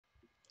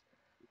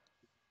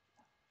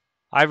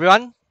Hi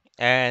everyone,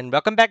 and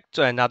welcome back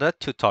to another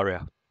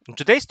tutorial. In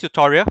today's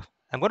tutorial,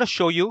 I'm going to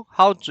show you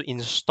how to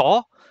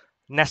install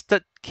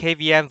nested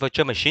KVM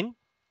virtual machine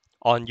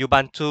on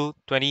Ubuntu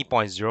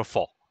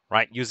 20.04,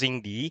 right,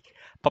 using the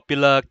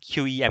popular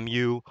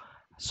Qemu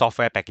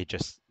software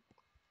packages.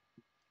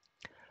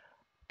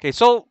 Okay,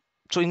 so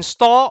to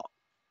install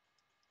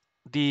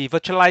the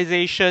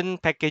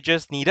virtualization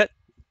packages needed,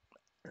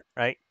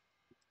 right,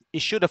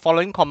 issue the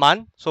following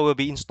command. So we'll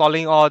be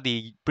installing all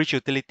the bridge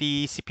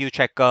utility, CPU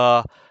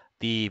checker,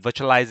 the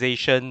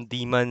virtualization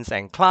daemons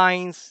and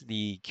clients,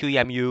 the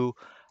QEMU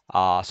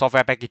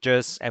software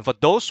packages. And for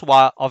those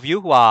of you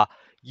who are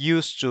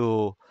used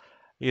to,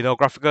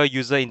 graphical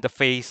user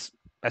interface,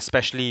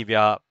 especially if you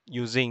are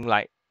using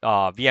like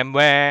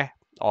VMware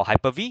or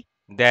Hyper-V,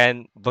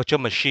 then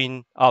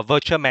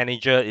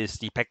virt-manager is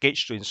the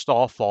package to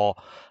install for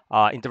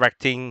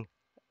interacting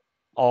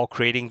or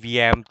creating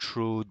VM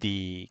through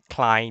the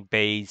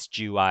client-based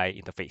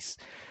GUI interface.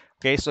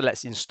 Okay, so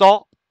let's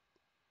install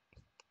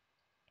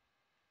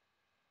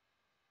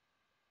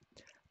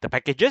the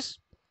packages.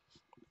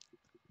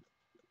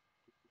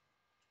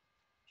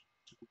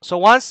 So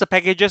once the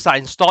packages are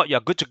installed, you're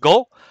good to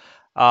go.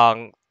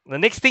 The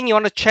next thing you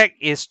want to check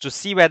is to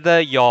see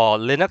whether your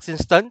Linux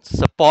instance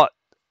support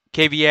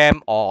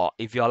KVM, or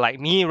if you're like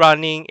me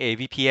running a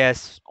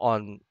VPS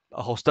on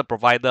a hosted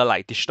provider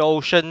like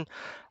DigitalOcean,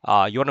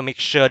 you want to make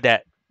sure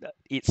that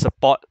it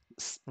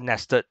supports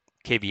nested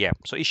KVM.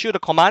 So issue the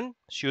command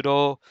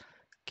sudo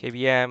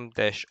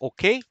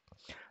kvm-ok,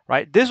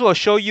 right? This will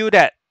show you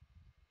that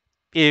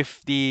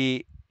if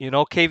the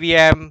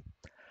KVM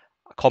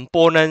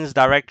components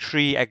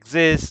directory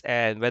exists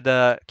and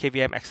whether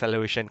KVM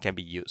acceleration can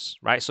be used,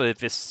 right? So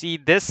if you see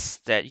this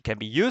that it can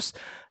be used,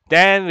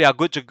 then we are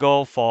good to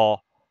go for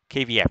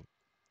KVM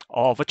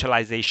or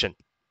virtualization.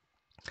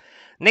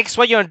 Next,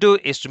 what you want to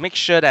do is to make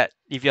sure that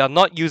if you are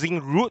not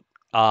using root,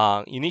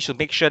 you need to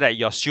make sure that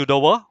your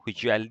sudo,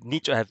 which you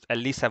need to have at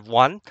least have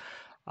one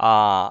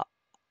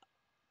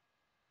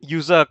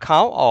user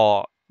account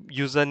or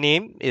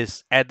username,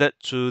 is added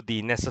to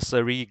the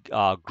necessary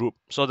group.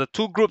 So the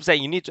two groups that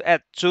you need to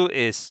add to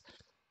is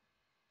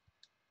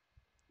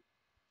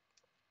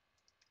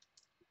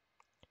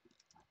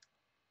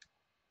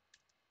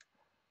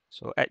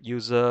add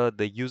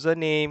the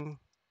username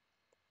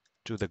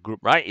to the group,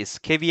 right? Is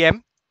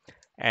KVM,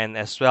 and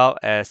as well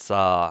as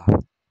the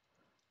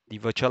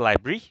virtual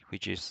library,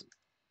 which is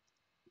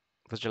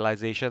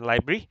virtualization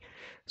library.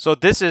 So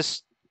this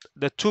is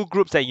the two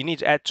groups that you need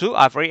to add to.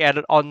 I've already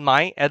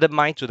added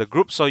mine to the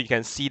group, so you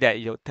can see that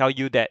it'll tell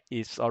you that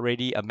it's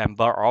already a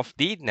member of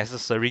the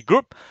necessary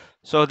group.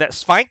 So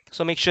that's fine.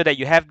 So make sure that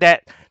you have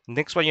that.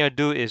 Next one you're gonna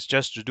do is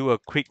just to do a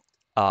quick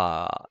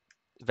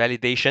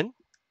validation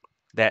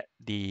that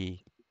the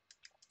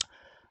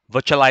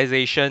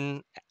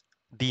virtualization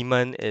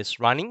daemon is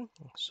running.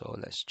 So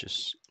let's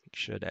just make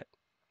sure that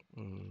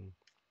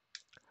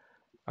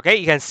okay,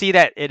 you can see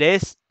that it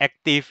is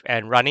active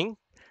and running.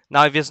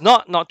 Now, if it's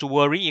not to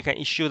worry, you can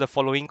issue the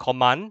following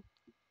command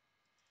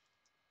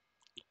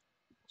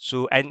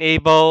to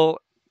enable,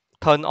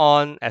 turn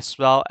on, as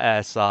well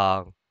as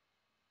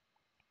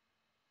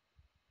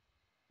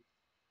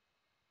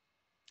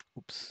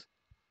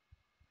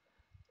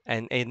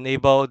and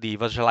enable the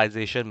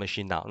virtualization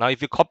machine now. Now,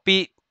 if you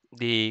copy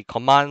the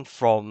command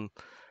from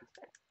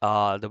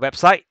the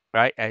website,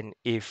 right, and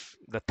if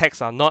the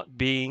text are not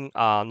being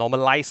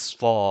normalized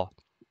for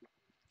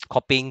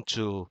copying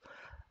to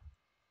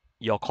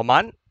your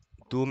command,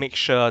 do make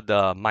sure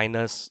the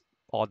minus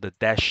or the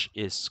dash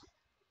is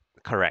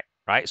correct,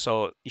 right?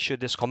 So issue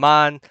this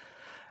command,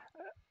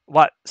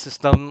 what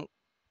system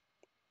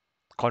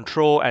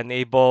control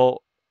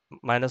enable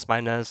minus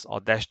minus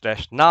or dash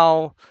dash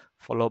now,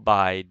 followed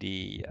by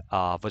the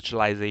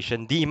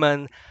virtualization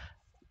daemon,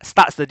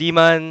 starts the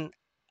daemon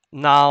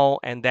now,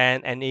 and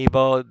then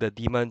enable the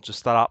daemon to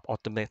start up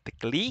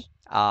automatically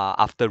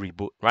after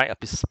reboot, right? A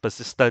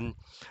persistent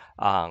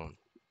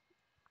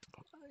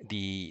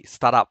the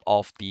startup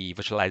of the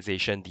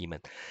virtualization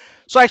daemon.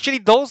 So actually,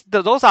 those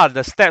are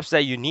the steps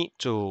that you need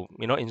to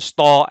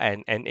install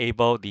and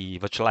enable the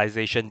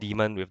virtualization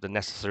daemon with the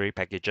necessary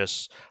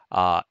packages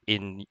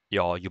in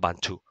your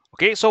Ubuntu.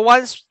 Okay, so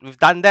once we've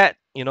done that,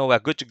 we're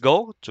good to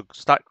go to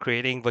start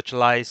creating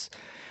virtualize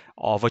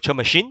or virtual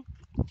machine.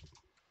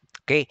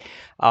 Okay,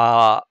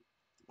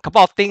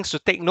 couple of things to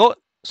take note.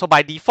 So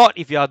by default,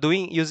 if you are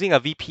using a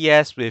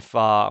VPS with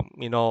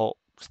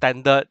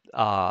standard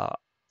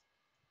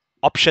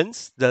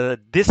options, the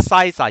disk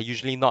size are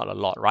usually not a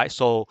lot, right?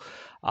 So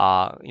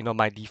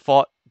my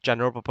default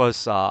general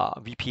purpose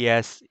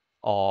VPS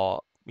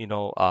or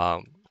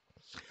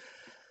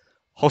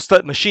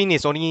hosted machine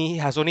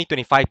has only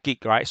 25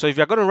 gig, right? So if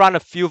you're going to run a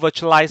few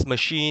virtualized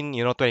machine,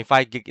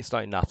 25 gig is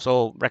not enough.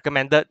 So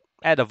recommended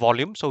add a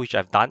volume, so which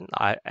I've done.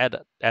 I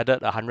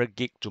added 100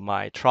 gig to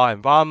my trial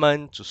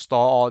environment to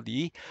store all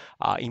the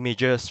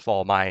images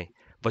for my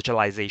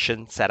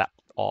virtualization setup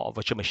or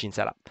virtual machine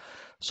setup.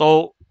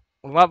 So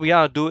what we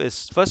are to do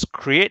is first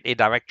create a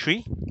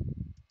directory.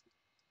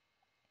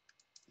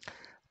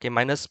 Okay,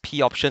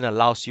 -p option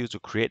allows you to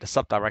create a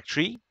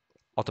subdirectory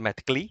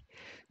automatically.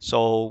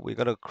 So we're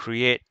going to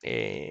create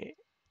a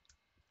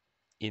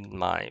in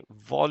my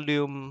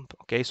volume.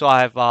 Okay, so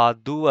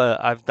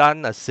I've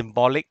done a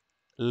symbolic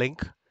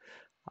link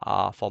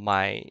for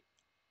my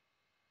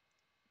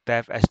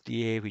dev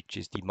SDA, which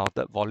is the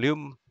mounted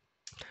volume.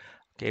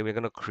 Okay, we're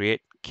going to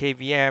create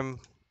KVM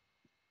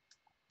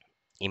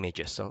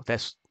images. So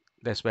that's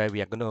where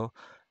we are going to,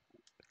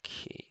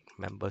 okay,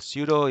 remember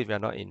sudo if you're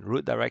not in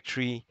root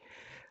directory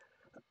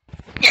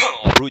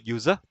or root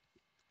user.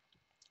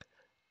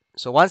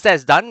 So once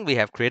that's done, we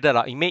have created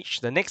our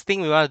image. The next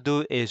thing we want to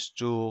do is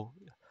to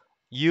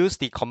use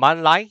the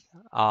command line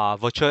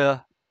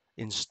virtual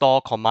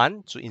install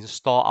command to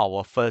install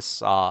our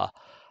first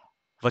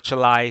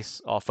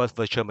virtualize or first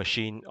virtual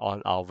machine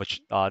on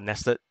our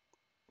nested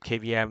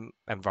KVM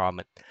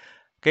environment.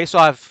 Okay, so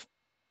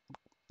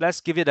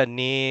let's give it a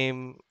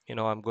name.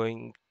 I'm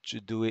going to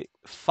do it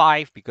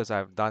 5 because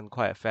I've done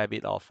quite a fair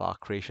bit of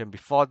creation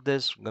before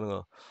this. I'm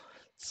gonna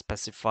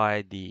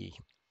specify the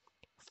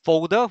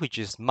folder, which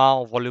is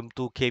mount volume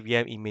 2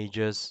 KVM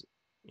images,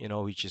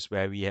 which is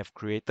where we have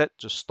created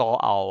to store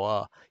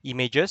our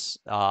images.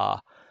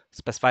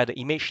 Specify the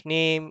image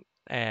name,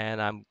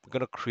 and I'm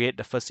going to create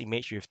the first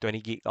image with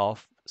 20 gig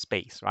of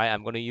space, right?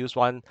 I'm going to use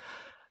one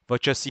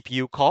virtual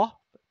CPU core,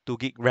 2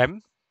 gig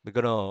RAM. We're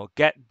going to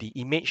get the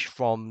image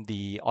from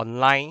the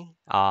online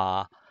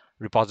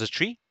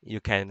repository. You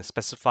can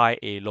specify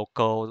a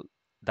local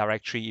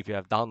directory if you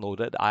have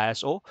downloaded the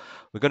ISO.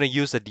 We're going to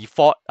use the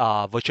default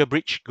virtual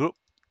bridge group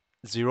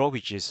 0,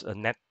 which is a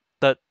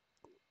netted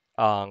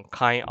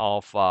kind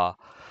of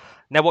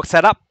network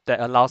setup that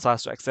allows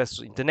us to access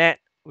the internet.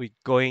 We're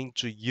going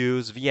to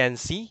use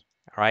VNC,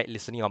 all right,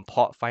 listening on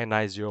port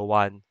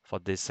 5901 for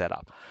this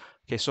setup.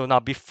 Okay, so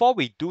now before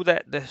we do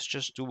that, let's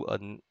just do a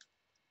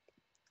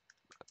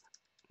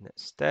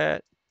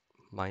netstat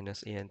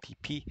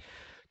 -antp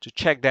to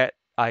check that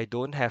I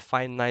don't have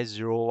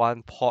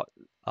 5901 port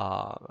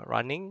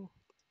running.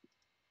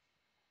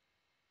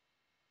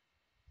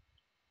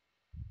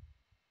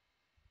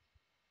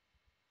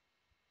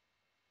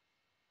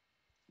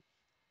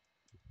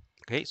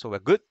 Okay, so we're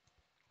good.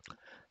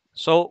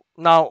 So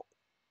now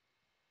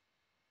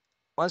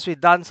once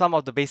we've done some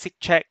of the basic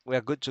check, we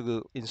are good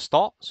to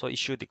install. So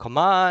issue the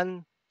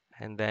command,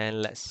 and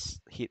then let's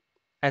hit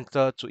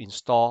enter to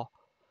install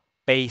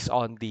based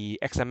on the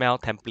XML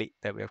template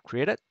that we have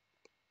created.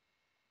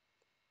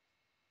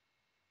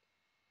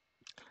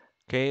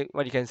 Okay,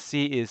 what you can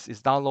see is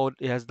it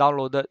has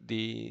downloaded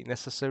the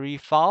necessary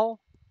file.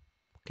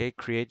 Okay,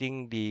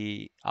 creating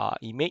the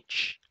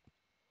image.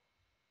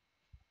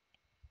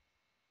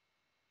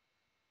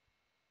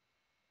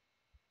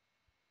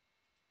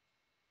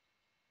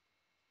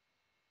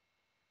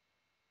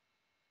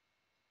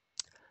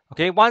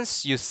 Okay,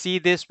 once you see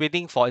this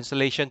waiting for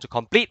installation to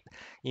complete,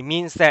 it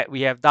means that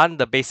we have done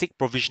the basic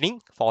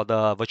provisioning for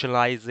the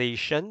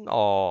virtualization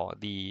or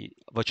the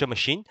virtual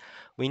machine.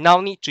 We now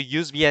need to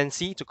use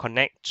VNC to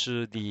connect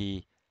to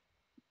the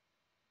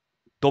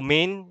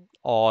domain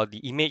or the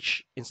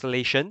image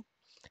installation,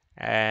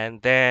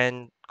 and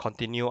then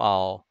continue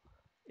our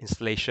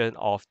installation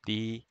of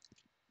the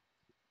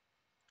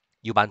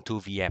Ubuntu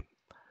VM.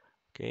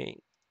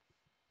 Okay,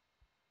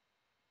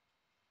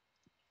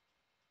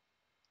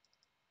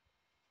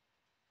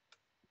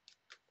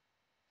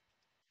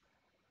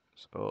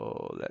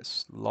 so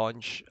let's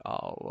launch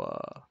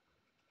our.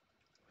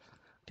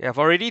 Okay, I've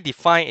already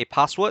defined a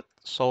password.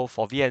 So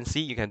for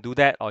VNC, you can do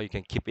that or you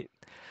can keep it.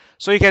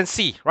 So you can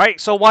see,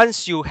 right? So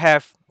once you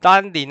have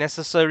done the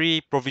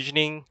necessary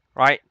provisioning,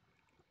 right?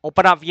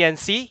 Open up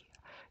VNC.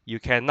 You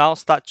can now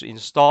start to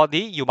install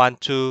the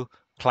Ubuntu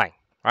client,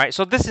 right?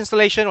 So this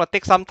installation will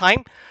take some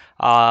time.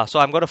 So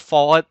I'm going to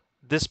forward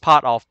this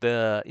part of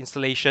the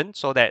installation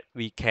so that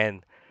we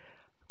can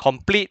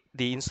complete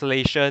the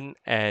installation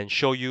and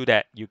show you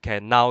that you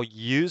can now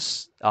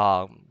use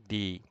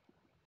the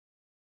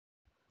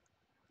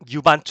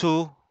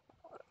Ubuntu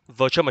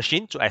virtual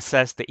machine to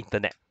access the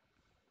internet.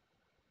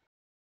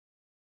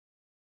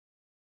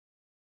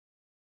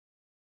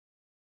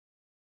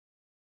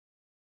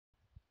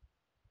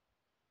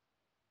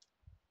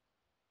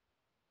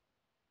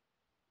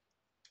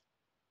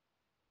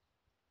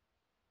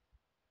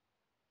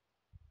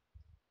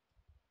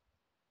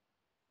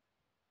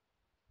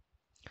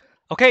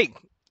 Okay,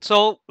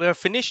 so we're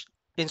finished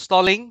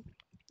installing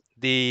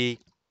the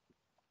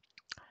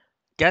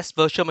guest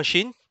virtual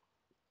machine.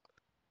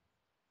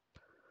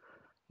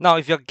 Now,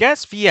 if your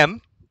guest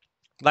VM,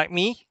 like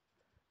me,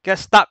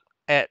 gets stuck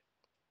at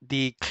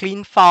the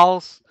clean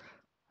files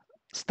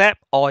step,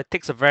 or it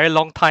takes a very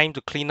long time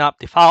to clean up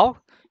the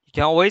file, you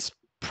can always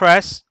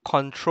press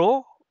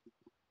Control,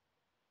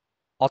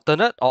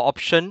 Alternate or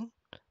Option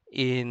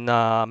in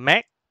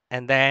Mac,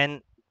 and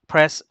then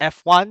press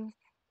F1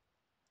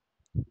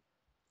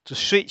 to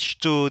switch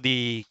to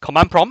the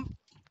command prompt,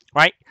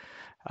 right?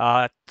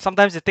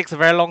 Sometimes it takes a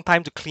very long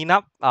time to clean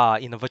up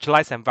in a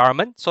virtualized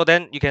environment. So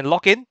then you can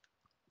log in.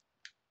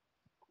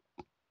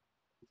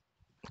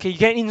 Okay, you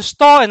can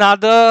install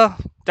another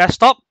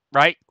desktop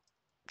right?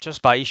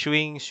 Just by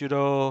issuing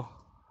sudo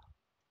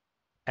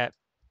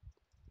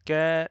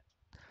apt-get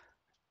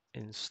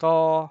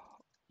install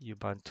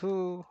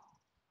Ubuntu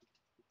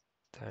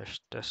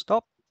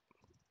desktop.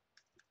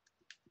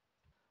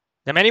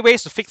 There are many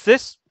ways to fix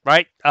this,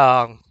 right?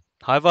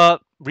 However,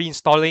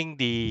 reinstalling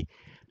the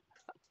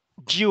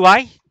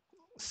GUI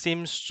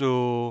seems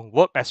to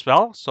work as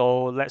well.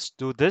 So let's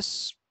do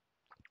this.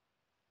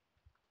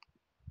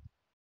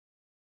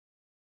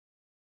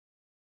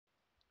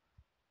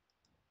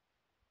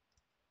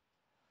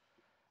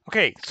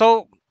 Okay,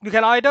 so you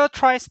can either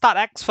try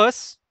startx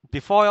first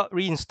before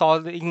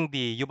reinstalling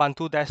the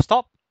Ubuntu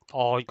desktop,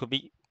 or you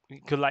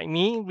could like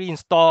me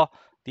reinstall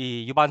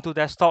the Ubuntu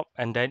desktop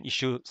and then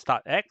issue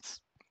startx.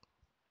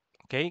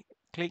 Okay,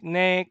 click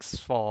next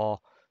for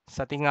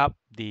setting up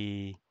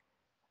the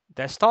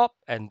desktop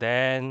and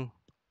then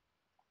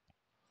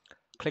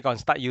click on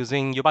start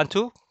using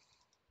Ubuntu.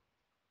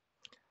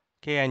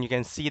 Okay, and you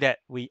can see that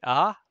we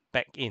are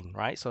back in,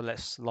 right? So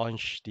let's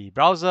launch the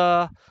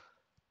browser.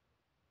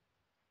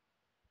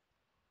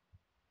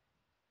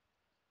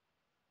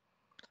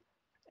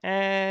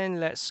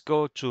 And let's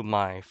go to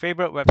my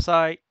favorite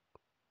website.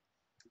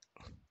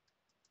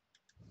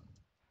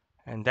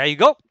 And there you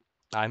go.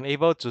 I'm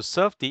able to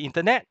surf the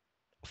internet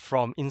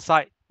from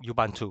inside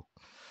Ubuntu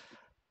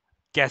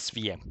guest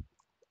VM.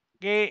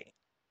 Okay,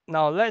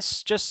 now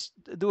let's just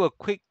do a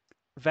quick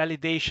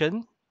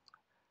validation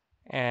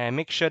and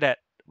make sure that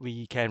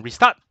we can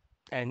restart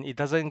and it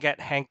doesn't get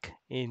hacked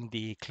in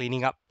the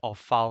cleaning up of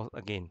files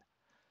again.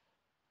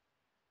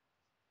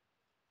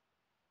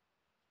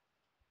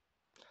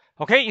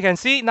 Okay, you can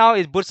see now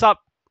it boots up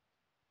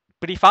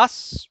pretty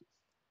fast.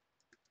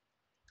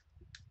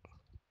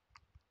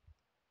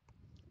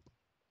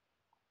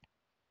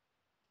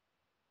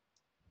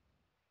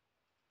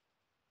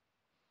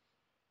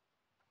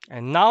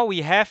 And now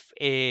we have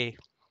a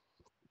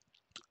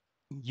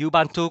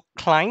Ubuntu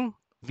Client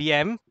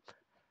VM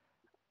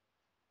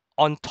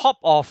on top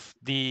of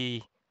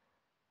the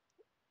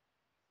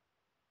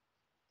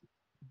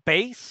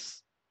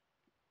base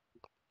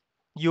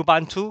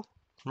Ubuntu,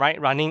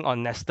 right, running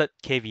on nested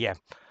KVM.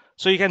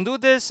 So you can do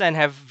this and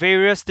have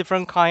various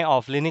different kind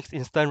of Linux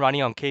instance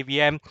running on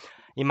KVM.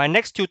 In my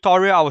next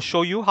tutorial, I will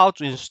show you how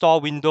to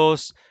install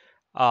Windows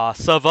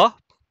Server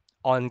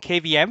on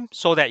KVM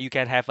so that you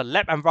can have a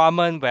lab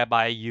environment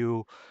whereby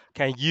you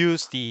can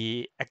use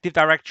the Active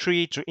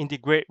Directory to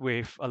integrate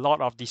with a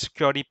lot of the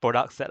security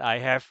products that I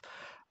have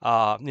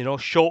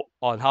show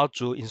on how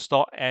to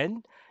install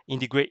and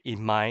integrate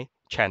in my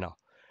channel.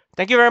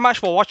 Thank you very much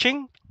for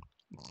watching.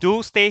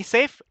 Do stay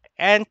safe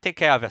and take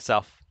care of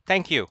yourself.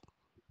 Thank you.